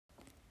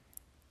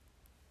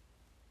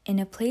in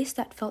a place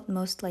that felt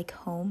most like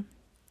home,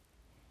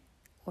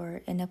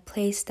 or in a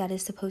place that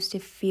is supposed to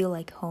feel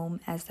like home,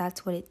 as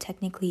that's what it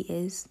technically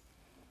is,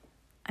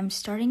 I'm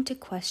starting to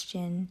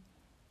question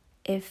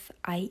if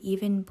I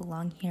even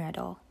belong here at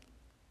all.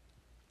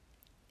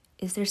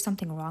 Is there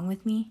something wrong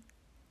with me?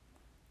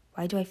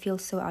 Why do I feel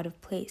so out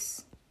of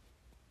place?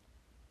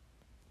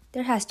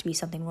 There has to be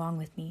something wrong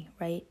with me,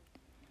 right?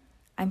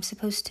 I'm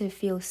supposed to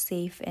feel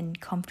safe and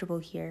comfortable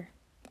here,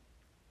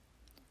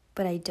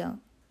 but I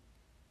don't.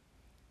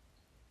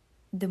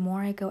 The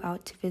more I go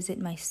out to visit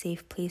my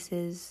safe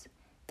places,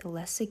 the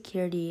less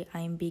security I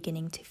am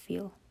beginning to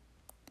feel.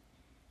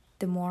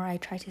 The more I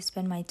try to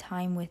spend my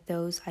time with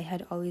those I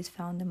had always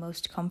found the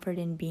most comfort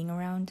in being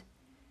around,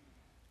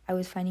 I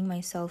was finding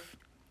myself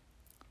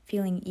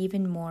feeling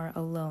even more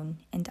alone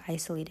and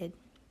isolated.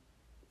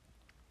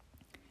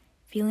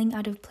 Feeling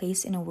out of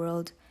place in a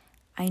world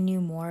I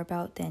knew more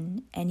about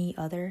than any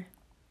other,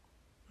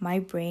 my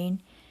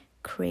brain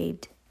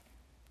craved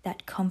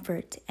that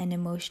comfort and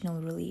emotional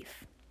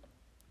relief.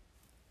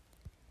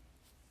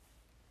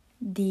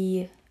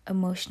 The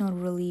emotional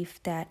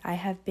relief that I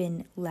have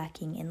been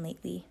lacking in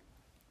lately.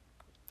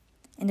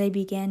 And I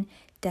began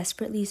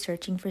desperately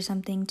searching for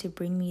something to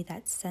bring me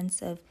that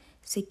sense of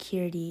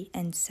security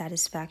and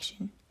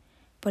satisfaction.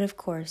 But of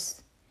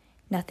course,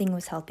 nothing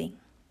was helping,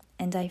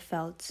 and I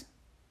felt,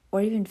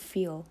 or even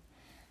feel,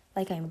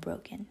 like I'm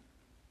broken.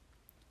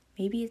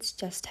 Maybe it's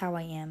just how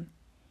I am.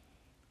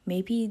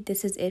 Maybe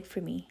this is it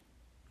for me.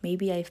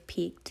 Maybe I've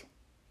peaked.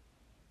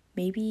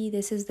 Maybe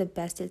this is the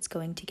best it's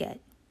going to get.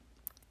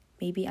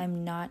 Maybe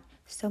I'm not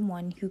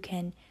someone who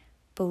can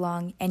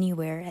belong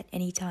anywhere at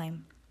any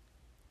time.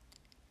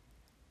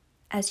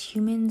 As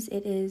humans,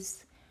 it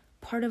is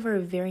part of our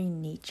very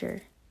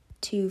nature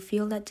to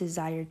feel that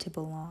desire to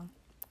belong.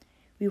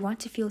 We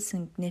want to feel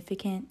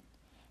significant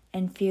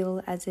and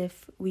feel as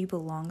if we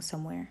belong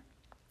somewhere.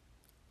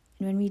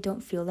 And when we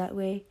don't feel that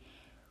way,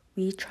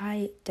 we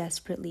try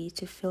desperately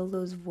to fill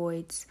those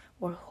voids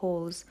or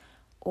holes,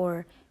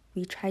 or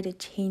we try to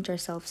change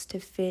ourselves to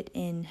fit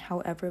in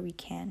however we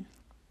can.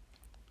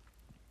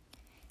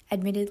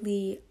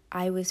 Admittedly,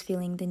 I was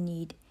feeling the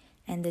need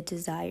and the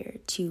desire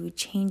to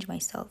change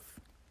myself.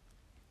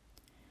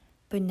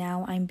 But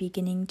now I'm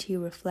beginning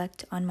to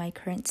reflect on my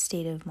current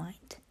state of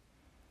mind.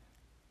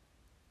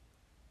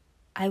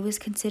 I was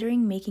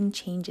considering making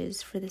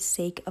changes for the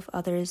sake of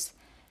others,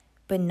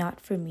 but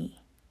not for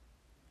me.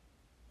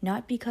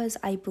 Not because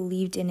I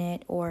believed in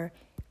it or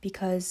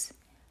because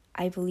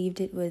I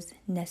believed it was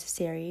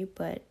necessary,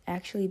 but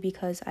actually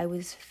because I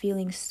was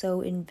feeling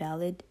so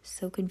invalid,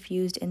 so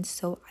confused, and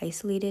so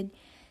isolated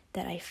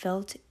that I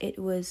felt it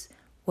was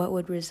what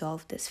would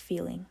resolve this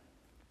feeling.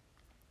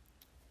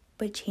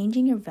 But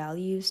changing your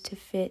values to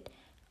fit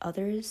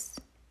others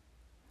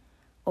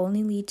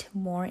only lead to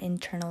more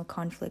internal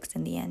conflicts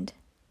in the end.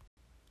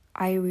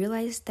 I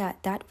realized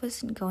that that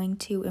wasn't going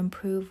to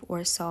improve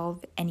or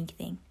solve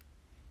anything.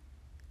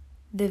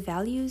 The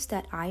values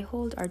that I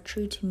hold are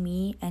true to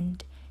me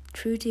and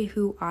true to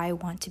who I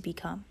want to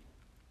become.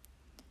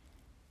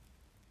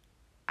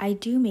 I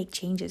do make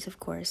changes, of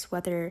course,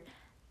 whether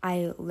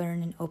I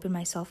learn and open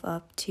myself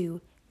up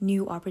to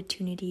new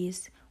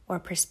opportunities or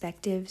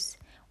perspectives,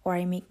 or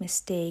I make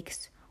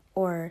mistakes,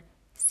 or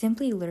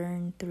simply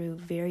learn through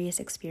various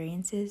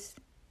experiences.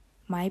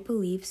 My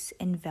beliefs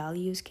and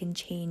values can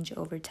change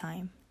over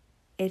time.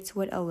 It's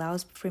what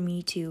allows for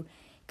me to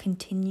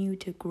continue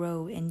to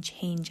grow and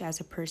change as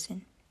a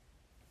person.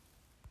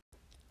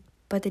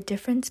 But the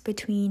difference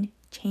between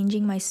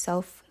changing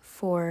myself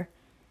for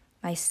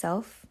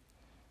myself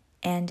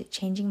and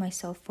changing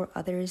myself for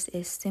others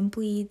is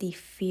simply the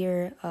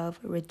fear of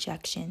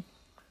rejection.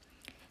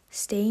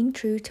 Staying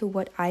true to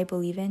what I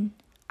believe in,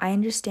 I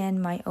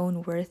understand my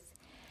own worth,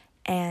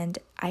 and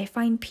I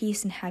find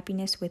peace and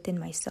happiness within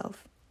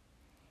myself.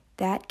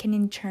 That can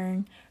in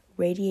turn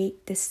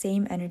radiate the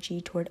same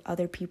energy toward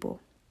other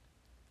people.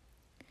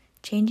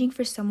 Changing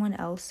for someone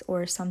else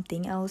or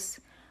something else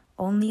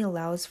only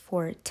allows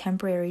for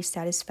temporary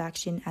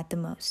satisfaction at the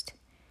most.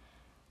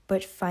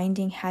 But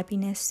finding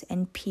happiness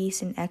and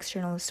peace in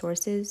external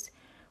sources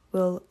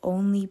will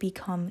only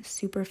become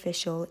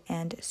superficial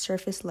and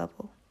surface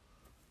level.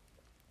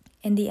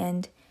 In the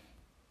end,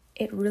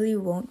 it really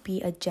won't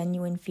be a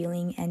genuine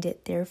feeling, and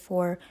it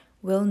therefore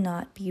will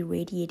not be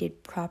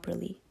radiated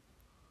properly.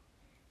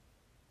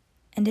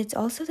 And it's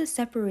also the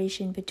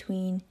separation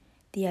between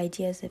the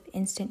ideas of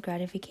instant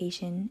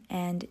gratification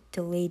and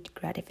delayed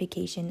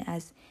gratification,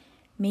 as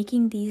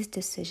making these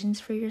decisions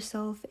for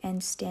yourself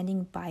and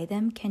standing by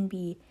them can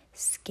be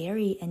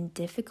scary and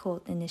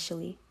difficult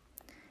initially.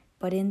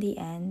 But in the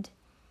end,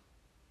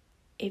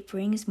 it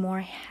brings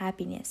more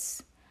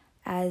happiness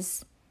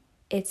as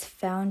it's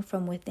found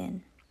from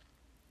within.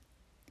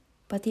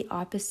 But the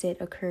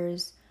opposite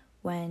occurs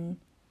when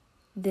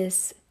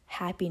this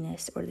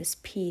happiness or this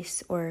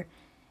peace or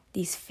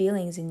these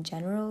feelings in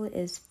general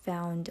is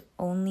found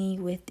only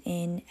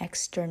within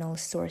external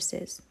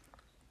sources.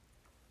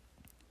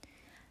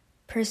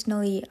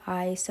 Personally,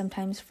 I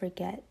sometimes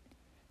forget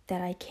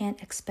that I can't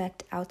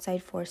expect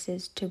outside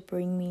forces to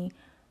bring me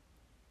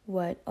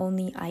what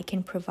only I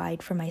can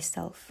provide for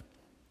myself.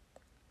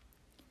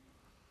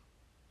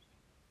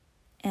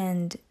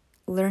 And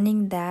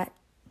learning that,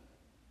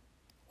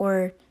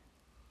 or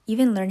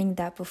even learning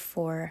that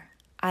before,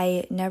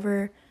 I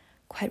never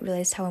quite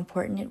realized how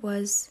important it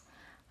was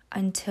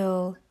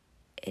until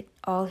it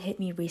all hit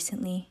me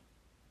recently,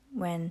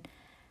 when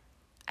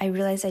I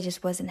realized I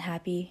just wasn't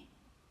happy,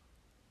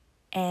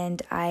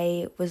 and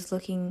I was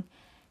looking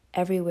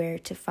everywhere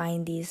to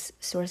find these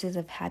sources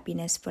of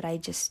happiness, but I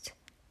just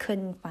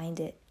couldn't find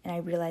it. And I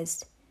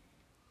realized,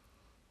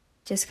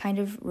 just kind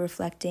of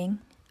reflecting,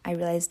 I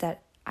realized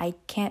that I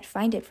can't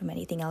find it from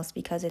anything else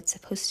because it's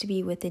supposed to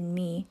be within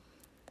me.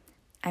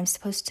 I'm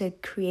supposed to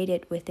create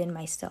it within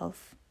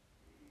myself.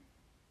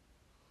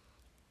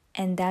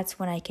 And that's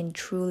when I can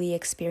truly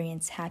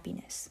experience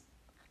happiness.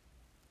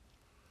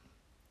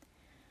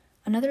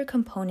 Another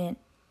component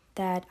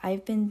that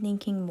I've been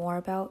thinking more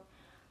about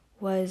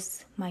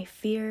was my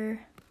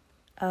fear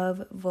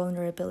of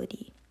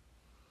vulnerability.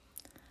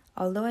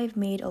 Although I've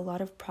made a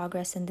lot of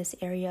progress in this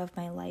area of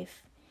my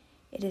life,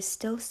 it is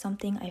still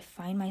something I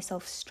find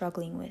myself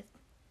struggling with,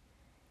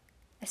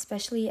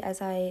 especially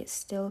as I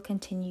still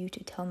continue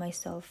to tell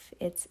myself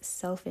it's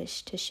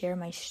selfish to share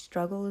my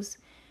struggles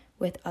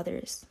with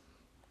others.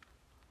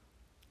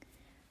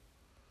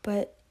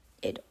 But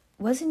it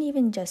wasn't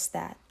even just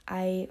that.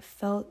 I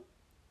felt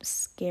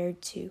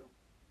scared too.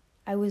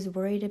 I was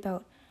worried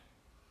about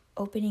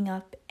opening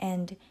up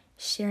and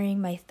sharing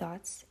my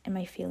thoughts and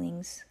my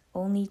feelings,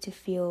 only to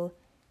feel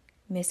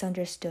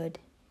misunderstood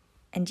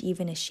and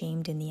even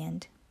ashamed in the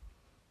end.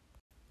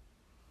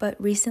 But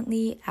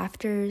recently,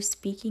 after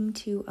speaking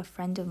to a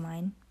friend of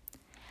mine,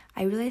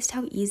 I realized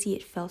how easy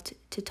it felt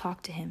to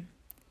talk to him.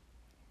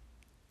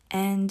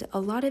 And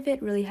a lot of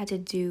it really had to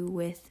do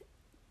with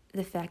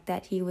the fact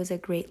that he was a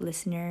great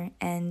listener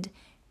and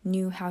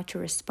knew how to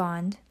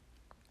respond.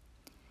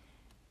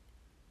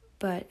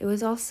 But it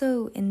was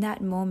also in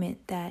that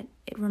moment that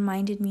it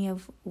reminded me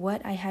of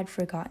what I had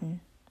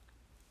forgotten.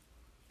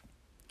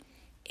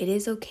 It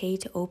is okay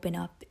to open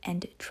up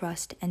and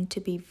trust and to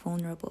be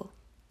vulnerable.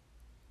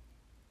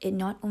 It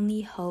not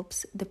only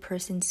helps the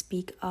person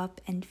speak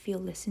up and feel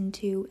listened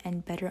to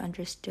and better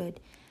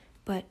understood,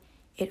 but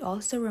it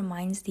also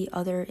reminds the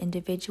other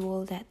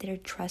individual that they're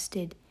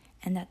trusted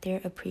and that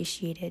they're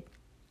appreciated.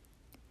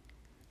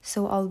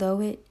 So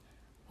although it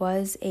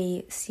was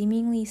a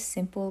seemingly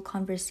simple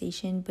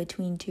conversation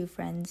between two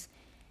friends,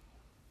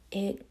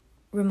 it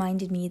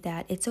reminded me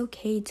that it's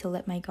okay to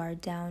let my guard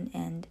down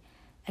and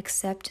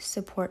accept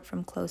support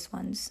from close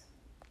ones.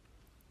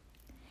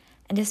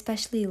 And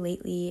especially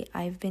lately,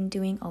 I've been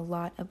doing a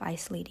lot of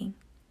isolating.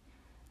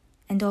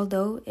 And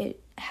although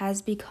it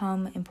has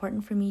become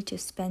important for me to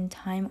spend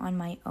time on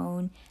my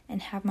own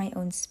and have my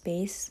own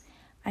space,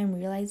 I'm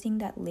realizing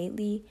that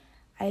lately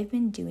I've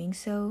been doing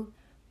so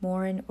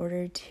more in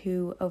order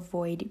to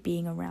avoid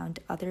being around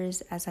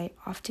others, as I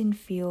often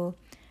feel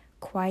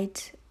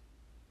quite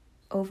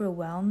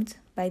overwhelmed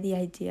by the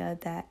idea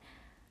that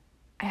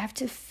I have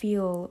to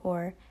feel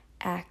or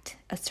act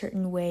a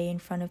certain way in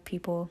front of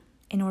people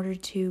in order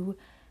to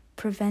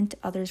prevent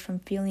others from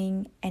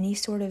feeling any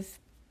sort of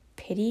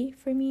pity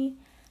for me.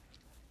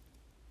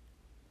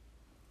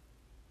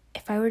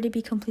 If I were to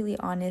be completely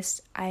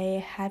honest,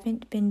 I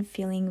haven't been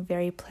feeling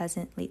very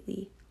pleasant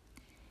lately,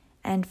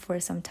 and for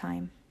some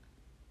time.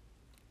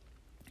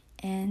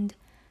 And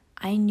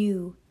I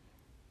knew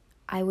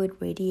I would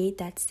radiate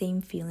that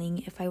same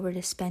feeling if I were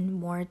to spend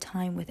more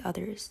time with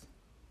others.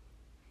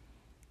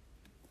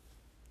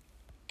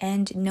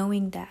 And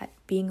knowing that,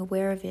 being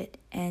aware of it,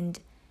 and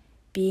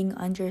being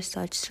under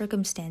such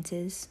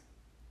circumstances,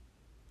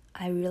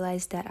 I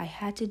realized that I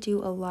had to do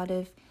a lot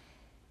of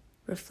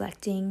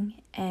reflecting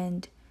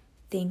and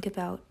think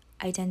about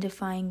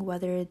identifying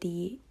whether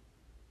the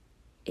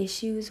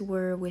issues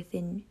were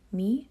within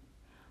me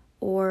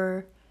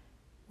or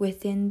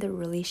within the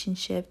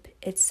relationship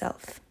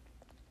itself.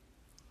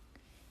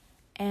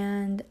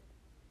 And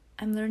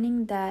I'm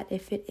learning that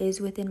if it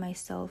is within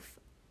myself,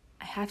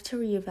 I have to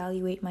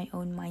reevaluate my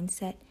own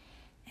mindset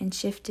and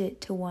shift it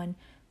to one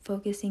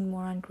focusing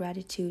more on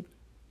gratitude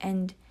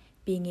and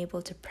being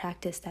able to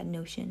practice that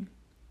notion.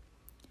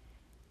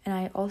 And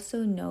I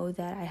also know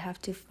that I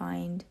have to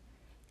find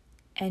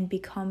and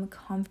become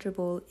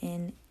comfortable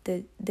in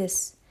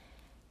this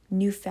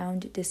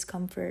newfound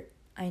discomfort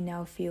I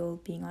now feel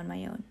being on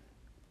my own.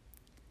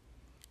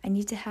 I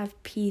need to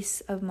have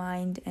peace of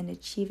mind and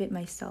achieve it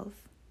myself.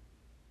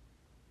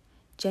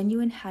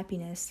 Genuine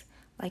happiness,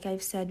 like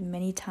I've said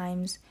many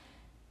times,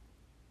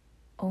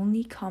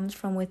 only comes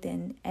from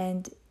within,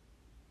 and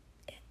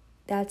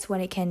that's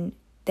when it can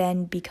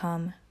then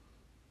become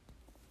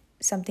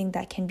something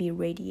that can be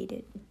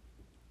radiated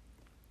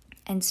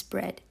and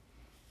spread.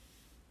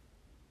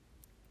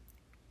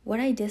 What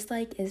I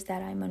dislike is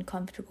that I'm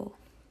uncomfortable.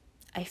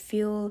 I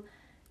feel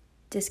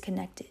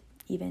disconnected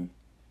even,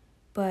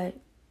 but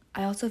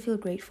I also feel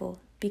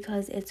grateful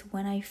because it's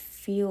when I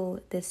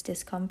feel this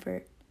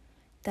discomfort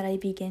that I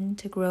begin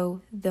to grow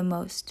the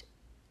most.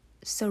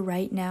 So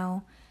right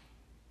now,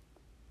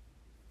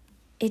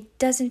 it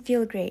doesn't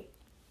feel great.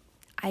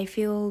 I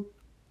feel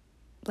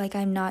like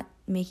I'm not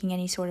making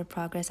any sort of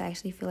progress. I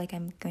actually feel like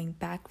I'm going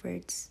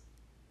backwards.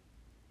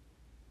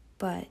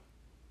 But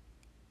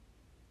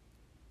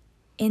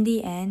in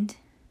the end,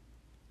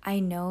 I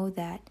know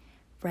that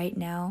right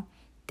now,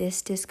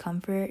 this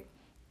discomfort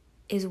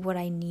is what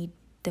I need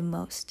the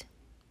most.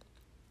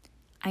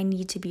 I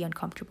need to be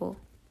uncomfortable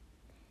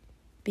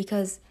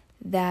because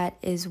that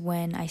is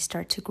when I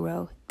start to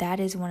grow. That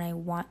is when I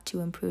want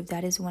to improve.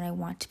 That is when I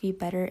want to be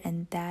better,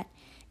 and that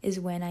is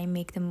when I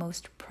make the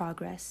most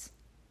progress.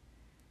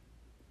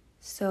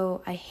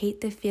 So I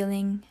hate the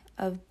feeling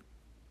of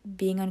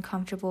being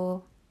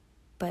uncomfortable,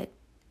 but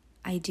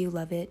I do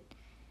love it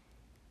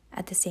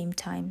at the same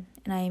time,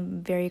 and I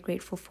am very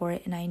grateful for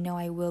it, and I know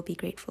I will be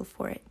grateful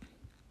for it.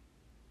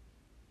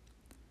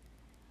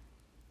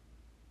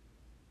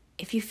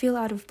 If you feel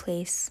out of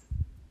place,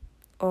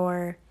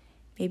 or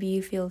maybe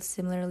you feel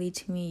similarly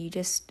to me, you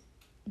just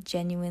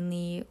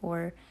genuinely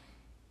or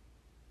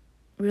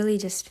really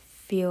just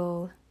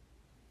feel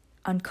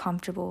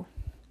uncomfortable,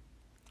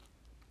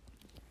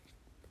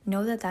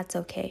 know that that's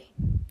okay.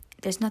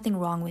 There's nothing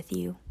wrong with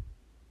you.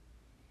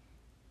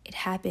 It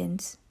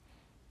happens.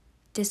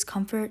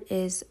 Discomfort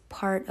is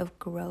part of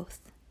growth.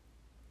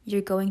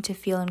 You're going to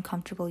feel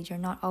uncomfortable. You're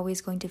not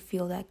always going to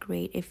feel that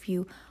great. If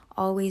you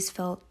always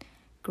felt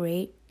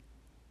great,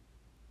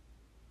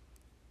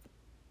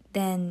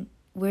 then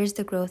where's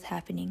the growth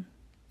happening?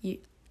 You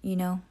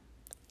know?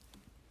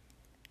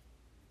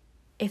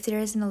 If there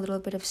isn't a little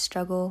bit of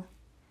struggle,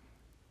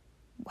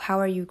 how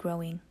are you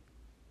growing?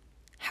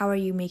 How are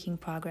you making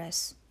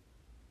progress?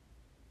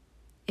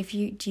 If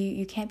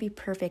you can't be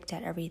perfect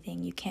at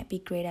everything. You can't be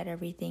great at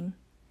everything.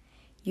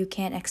 You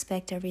can't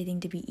expect everything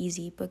to be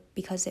easy, but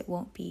because it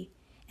won't be.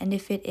 And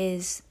if it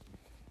is,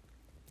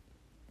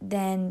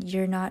 then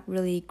you're not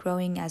really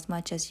growing as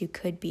much as you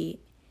could be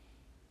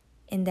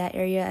in that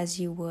area as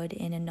you would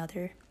in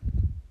another.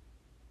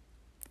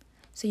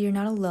 So you're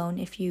not alone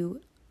if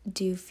you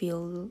do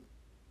feel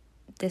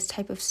this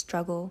type of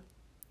struggle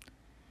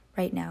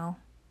right now.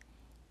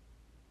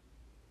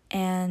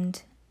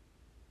 And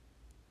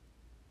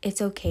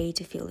it's okay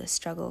to feel this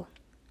struggle.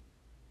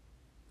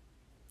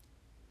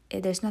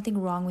 There's nothing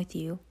wrong with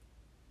you.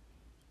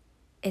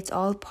 It's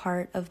all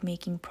part of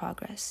making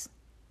progress.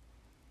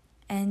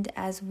 And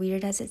as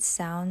weird as it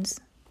sounds,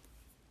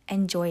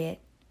 enjoy it.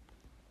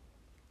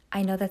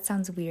 I know that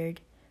sounds weird,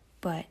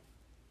 but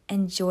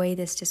enjoy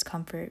this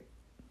discomfort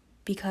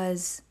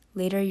because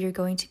later you're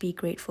going to be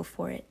grateful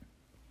for it.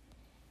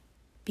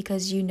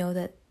 Because you know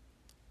that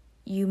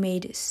you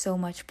made so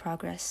much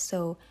progress.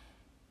 So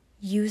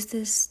use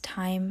this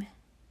time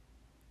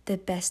the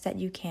best that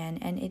you can.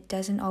 And it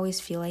doesn't always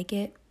feel like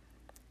it,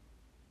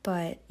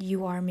 but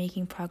you are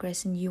making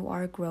progress and you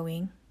are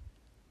growing.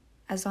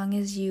 As long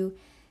as you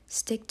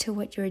stick to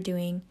what you're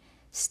doing,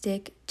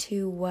 stick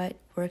to what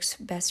works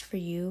best for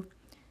you,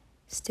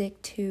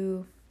 stick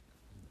to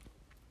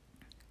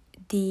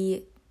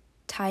the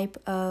type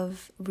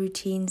of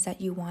routines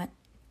that you want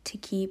to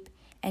keep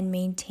and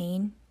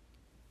maintain,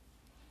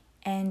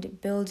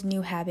 and build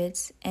new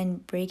habits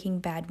and breaking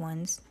bad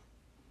ones.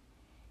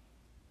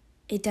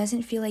 It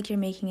doesn't feel like you're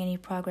making any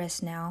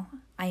progress now.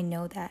 I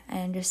know that. I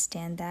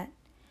understand that.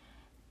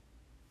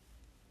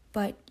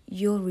 But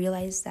you'll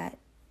realize that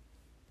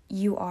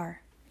you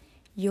are.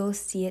 You'll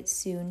see it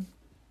soon.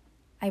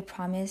 I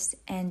promise.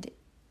 And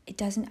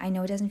I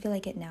know it doesn't feel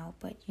like it now,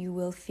 but you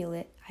will feel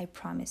it. I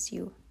promise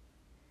you.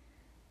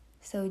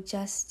 So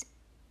just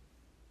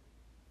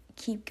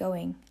keep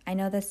going. I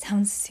know that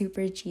sounds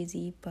super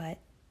cheesy, but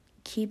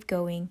keep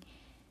going.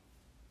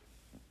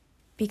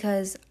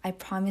 Because I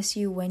promise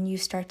you, when you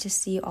start to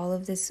see all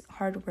of this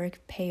hard work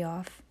pay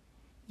off,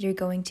 you're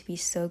going to be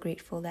so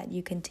grateful that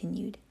you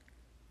continued.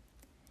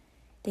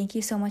 Thank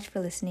you so much for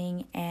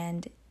listening,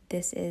 and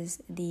this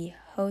is the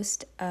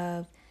host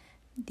of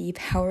the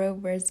Power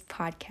of Words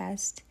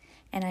podcast,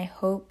 and I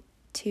hope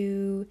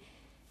to,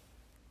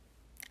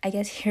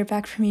 hear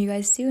back from you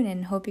guys soon,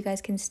 and hope you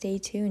guys can stay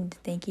tuned.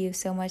 Thank you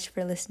so much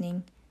for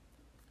listening.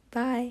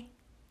 Bye.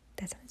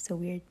 That sounds so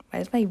weird. Why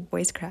does my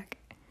voice crack?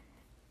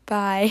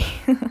 Bye.